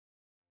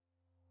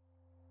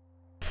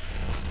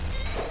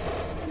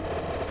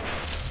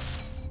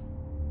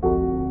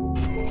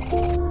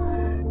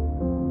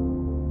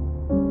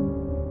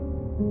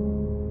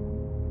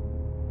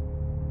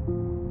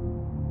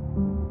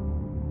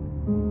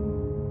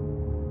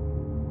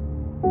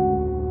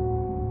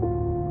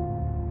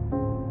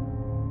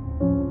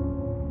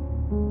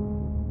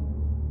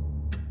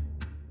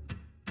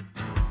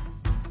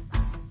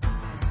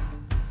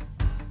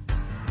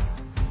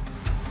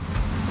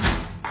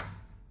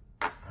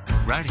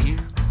Right here,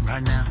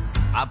 right now,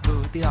 I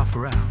put the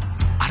offer out.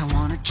 I don't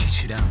wanna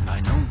chase you down,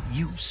 I know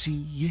you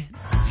see it.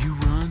 You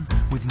run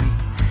with me,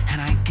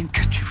 and I can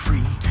cut you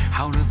free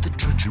out of the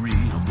drudgery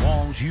of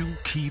walls you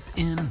keep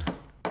in.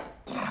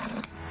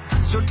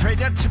 So trade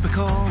that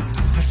typical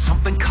for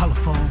something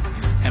colorful.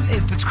 And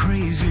if it's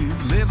crazy,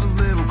 live a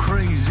little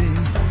crazy.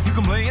 You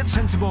can play it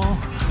sensible,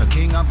 a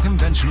king of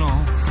conventional,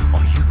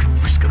 or you can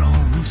risk it all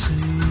and see.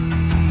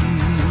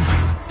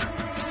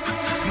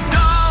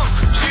 Don't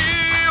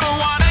you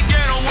wanna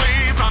get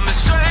away from the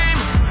same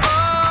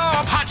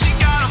old pot you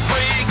gotta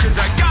play? 'Cause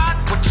I got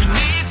what you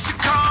need, so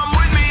come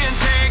with me and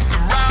take the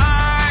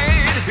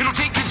ride. It'll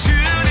take you to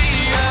the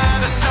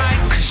other side.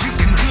 'Cause you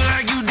can do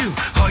like you do,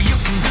 or you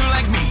can do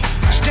like me.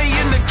 Stay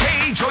in the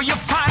cage, or you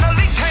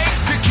finally take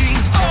the key.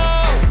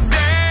 Oh,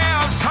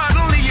 damn,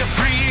 suddenly you're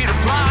free to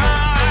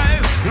fly.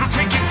 It'll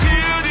take you to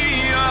the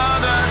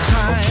other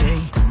side. Okay,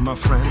 my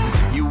friend,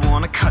 you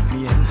wanna cut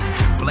me in.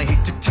 Well, I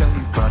hate to tell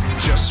you, but it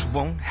just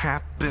won't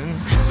happen.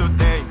 So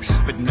thanks,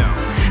 but no,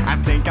 I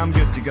think I'm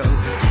good to go.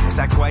 'Cause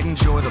I quite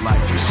enjoy the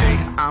life you say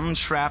I'm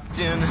trapped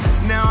in.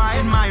 Now I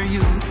admire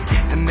you,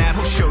 and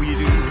that'll show you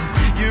do.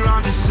 You're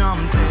onto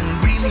something,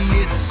 really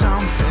it's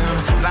something.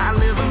 But I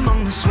live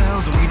among the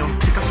swells, and we don't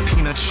pick up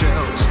peanut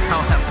shells.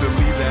 I'll have to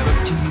leave that up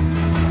to you.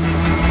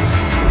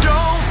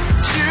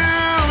 Don't you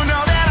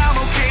know that I'm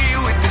okay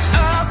with this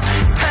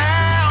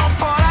uptown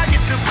part I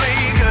get to play?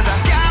 'Cause I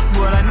got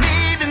what I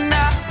need, and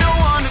I don't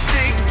want to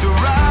take the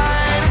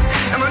ride.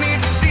 And I need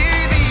to see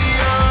the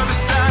other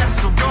side.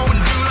 So go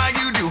and do like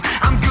you do.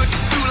 I'm good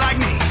to do like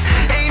me.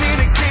 Ain't in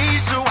a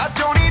cage, so I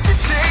don't need to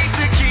take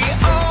the key.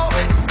 Oh,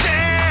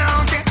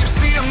 damn, can't you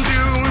see I'm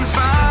doing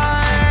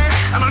fine?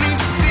 I don't need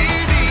to see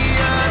the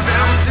other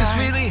Now, is this side.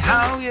 really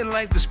how you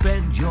like to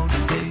spend your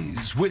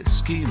days?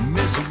 Whiskey,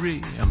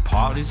 misery, and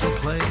parties of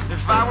play.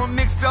 If I were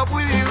mixed up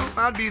with you,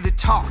 I'd be the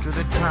talk of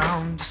the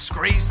town.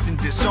 Disgraced and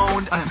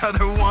disowned,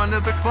 another one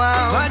of the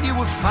clowns. But you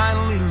would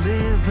finally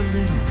live a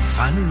little,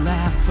 finally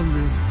laugh a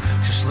little.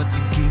 Just let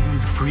me give you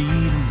the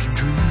freedom to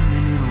dream,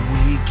 and it'll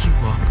wake you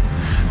up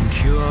and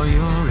cure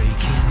your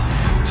aching.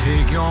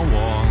 Take your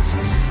walls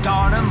and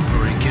start them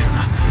breaking.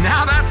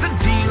 Now that's a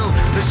deal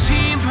that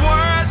seems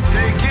worth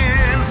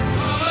taking.